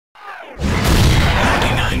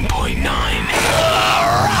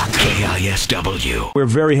KSW. We're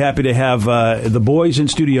very happy to have the boys in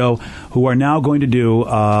studio who are now going to do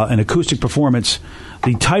an acoustic performance,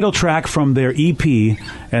 the title track from their EP,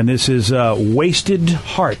 and this is Wasted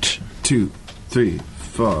Heart. 2, 3,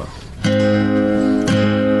 4.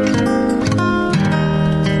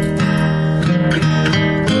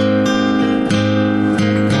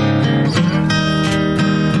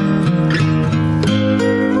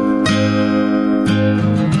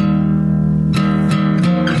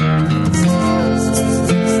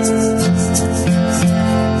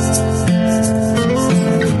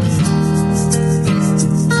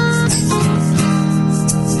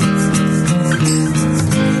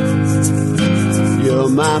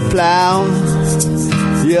 My flower,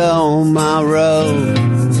 you're my road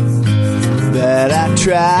that I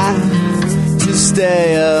try to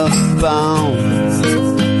stay up on,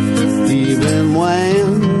 even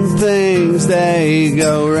when things they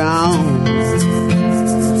go wrong.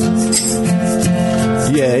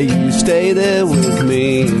 Yeah, you stay there with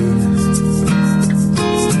me.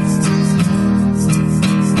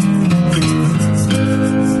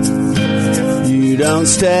 You don't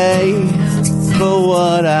stay for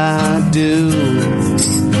what I do.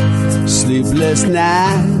 Sleepless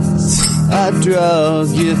nights I drug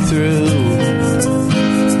you through.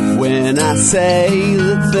 When I say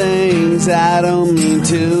the things I don't mean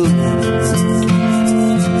to,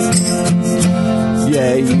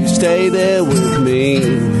 yeah, you stay there with me.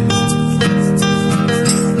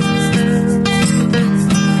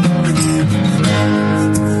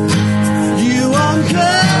 You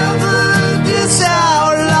uncovered this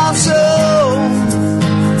outlaw soul.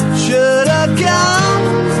 Should've gone,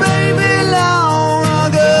 baby, long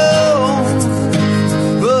ago,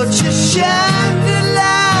 but you shined a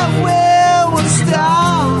light where we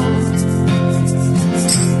start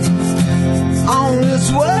on this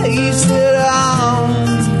wasted arm.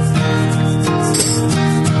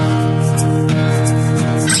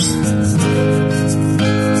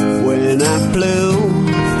 When I flew,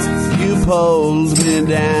 you pulled me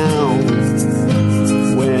down.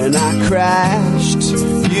 When I crashed,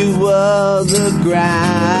 you were the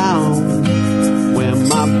ground. When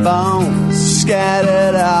my bones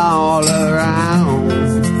scattered all around,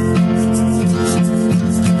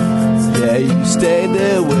 yeah, you stayed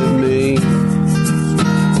there with me.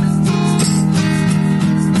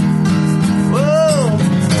 Whoa.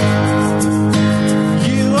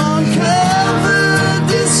 You uncovered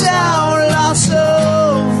this outlaw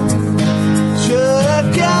soul. Should've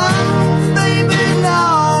gone, baby,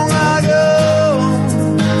 long ago,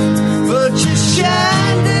 but you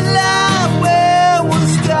shined a light where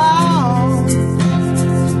was dark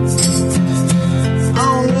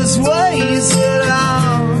on this wasted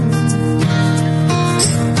arm.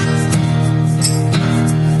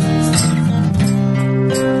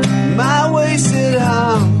 My wasted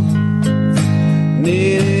heart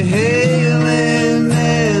needed healing,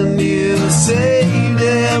 and you saved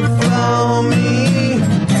it for me.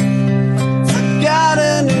 I got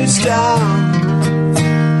a new start.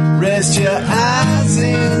 Rest your eyes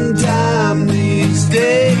in time. These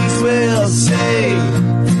days will say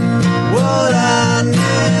what I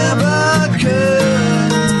never could.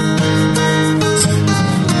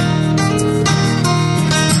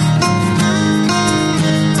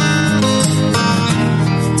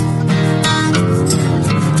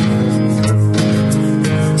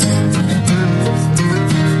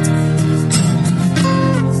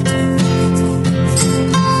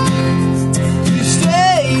 You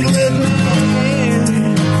stayed with me.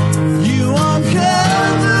 You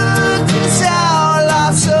uncovered this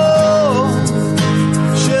outlaw soul.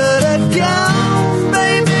 Should've gone,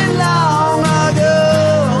 baby, long ago,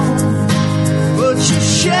 but you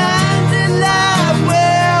shined a light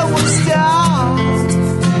where was dark.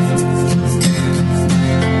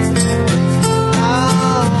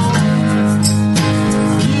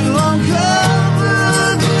 You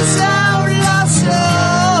uncovered this outlaw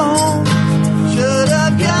soul.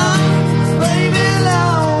 Should've gone, baby,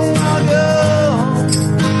 long ago,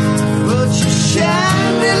 but you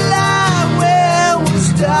shined a light where was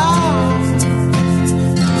dark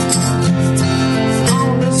on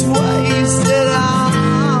this wasted arm.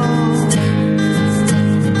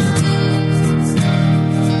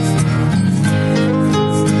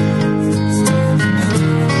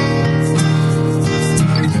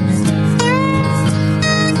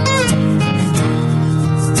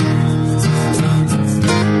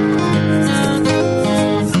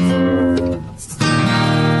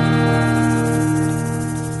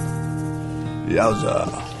 Yowza.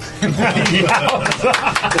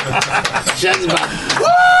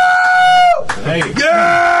 Hey.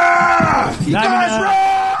 Yeah! You Now, guys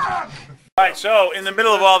rock! So, in the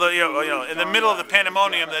middle of all the, in the middle of the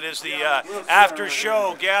pandemonium that is the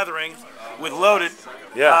after-show gathering with Loaded,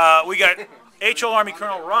 we got HL Army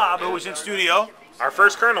Colonel Rob, who was in studio. Our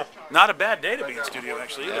first colonel. Not a bad day to be in studio,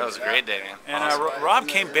 actually. Yeah, it was a great day, man. And Rob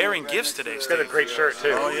came bearing gifts today. He's got a great shirt,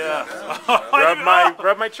 too. Oh, yeah.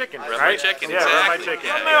 rub my chicken, Rub right? my chicken, yeah, exactly. Rub my chicken.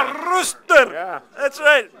 Rub my rooster. Yeah. That's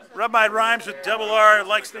right. Rub my rhymes with double R,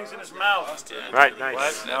 likes things in his mouth. Right, nice.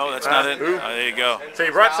 What? No, that's not it. Oh, there you go. So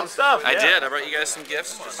you brought some stuff. I did. I brought you guys some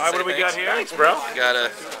gifts. All right, what do we got here? Thanks, bro. We got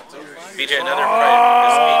a BJ, another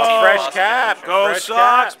Fresh cap. Go Fresh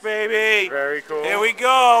Sox, cap. baby. Very cool. Here we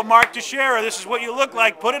go. Mark Teixeira, this is what you look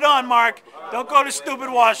like. Put it on, Mark. Don't go to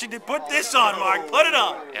stupid Washington. Put this on, Mark. Put it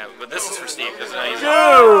on. Yeah, but this is for Steve. Because he's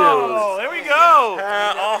Oh, there we go.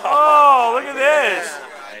 Oh, look at this.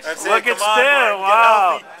 Look at Steve.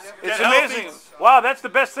 Wow. It's amazing. Wow, that's the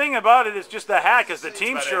best thing about it is just the hat, because the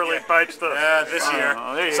team surely bites the... Yeah, this year.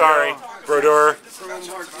 There you Sorry, go. Brodeur.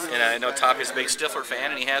 And I know Toppy's a big Stifler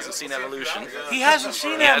fan, and he hasn't seen Evolution. He hasn't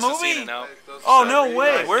seen He that hasn't movie? seen it, no. Oh, no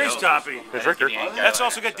way. Where is Toppy? There's Richter. That's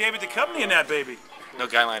also got David Duchovny in that baby. No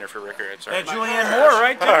guyliner for Ricker. It's all right. And Julianne Moore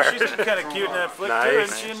right there. She's kind of cute in that flick, too. Nice.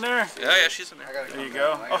 Isn't she in there? Oh, yeah, she's in there. There you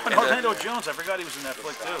go. Oh, and Orlando Jones. I forgot he was in that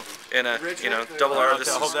flick, too. And, Double R,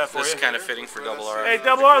 this hold that for is you. kind of fitting for Double R. Hey,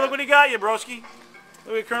 Double R, look what he got you, broski.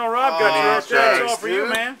 Look what Colonel Rob got you. That's all for you,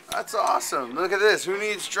 man. That's awesome. Look at this. Who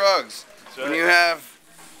needs drugs when you have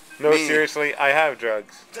No, me? seriously, I have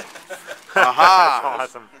drugs. Aha!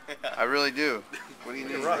 That's awesome. I really do. What do you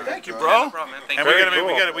need? Thank you, Drugs? bro. No problem, man. Thank And you.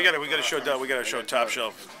 we gotta show Top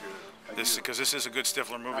Shelf this, because this is a good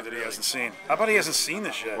Stifler movie that he hasn't seen. How about he hasn't seen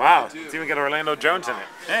this yet? Wow, it's even got Orlando Jones in it.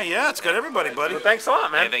 Hey, yeah, it's got everybody, buddy. Well, thanks a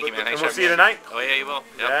lot, man. Hey, thank you, man. And Thanks we'll for see you having me. tonight. Oh, yeah, you will.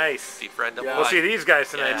 Yep. Nice. Deep fried double We'll R. see these guys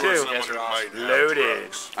tonight, Yeah, too. you guys are awesome.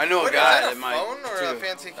 Loaded. I know a What, guy is that that a might. phone or a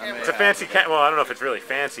fancy camera? It's a fancy well, I don't know if it's really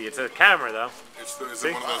fancy. It's a camera, though. Is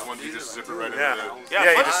it one of those ones you just zip it right in Yeah. there?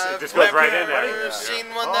 Yeah, it just goes right in I've there. never seen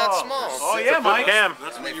one that small. Oh, yeah, Mike. Cam.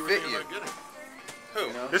 And they fit you.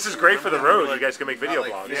 This is great for the road. You guys can make video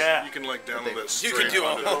blogs. Yeah. You can like download that You straight can do a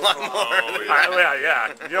onto whole lot more. Oh,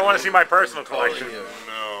 Yeah. You don't want to see my personal collection. no.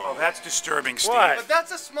 Oh, that's disturbing, Steve. What? But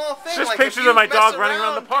that's a small thing. Just like, pictures if you of my mess dog running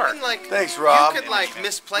around the park. You can, like, Thanks, Rob. You could like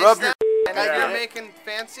misplace Rub that. And Yeah. you're making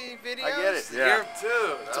fancy videos. I get it. Yeah.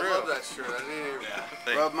 Dude, I love that shirt. I didn't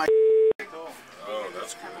even... Rub my. Oh,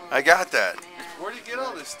 that's good. I got that. Where do you get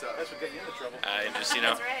all this stuff? I just,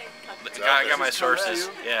 I got my sources.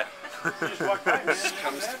 Yeah. Well,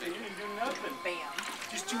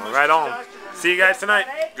 right on. See you guys tonight.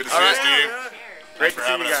 Good to see you, Steve. Great to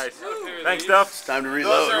see you guys. Thanks, Duff. Time to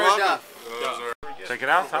reload. Check it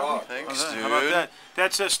out, Tom. Thanks, dude. How about that?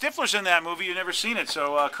 That's Stifler's in that movie. You've never seen it.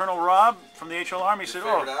 So Colonel Rob from the HL Army said,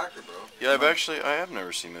 "Oh, Yeah, I have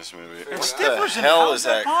never seen this movie. What Stifler's the in it. hell How is is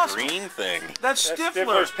that that possible? green thing? that's Stifler."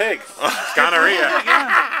 Stifler's pig. Gonorrhea.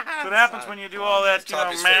 That's what happens when you do all that,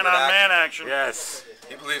 Toppy's man-on-man action. Yes.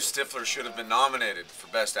 He believes Stifler should have been nominated for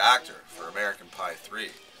Best Actor for American Pie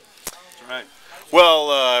 3. Right.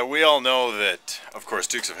 Well, we all know that, of course,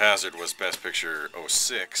 Dukes of Hazzard was Best Picture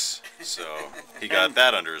 '06, so he got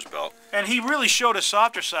that under his belt. And he really showed a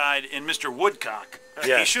softer side in Mr. Woodcock.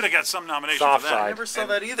 Yes. He should have got some nomination Soft for that. side. I never saw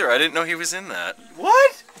that either. I didn't know he was in that.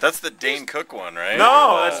 What? That's the Dane Cook one, right?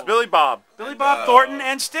 No, that's Billy Bob. Billy Bob Thornton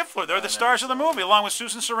and Stifler. They're the stars of the movie, along with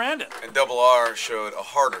Susan Sarandon. And Double R showed a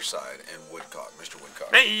harder side in Woodcock, Mr.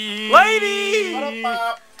 Woodcock. Hey. Lady!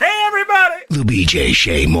 Hey, everybody! The BJ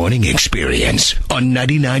Shea Morning Experience on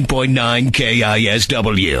 99.9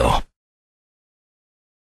 KISW.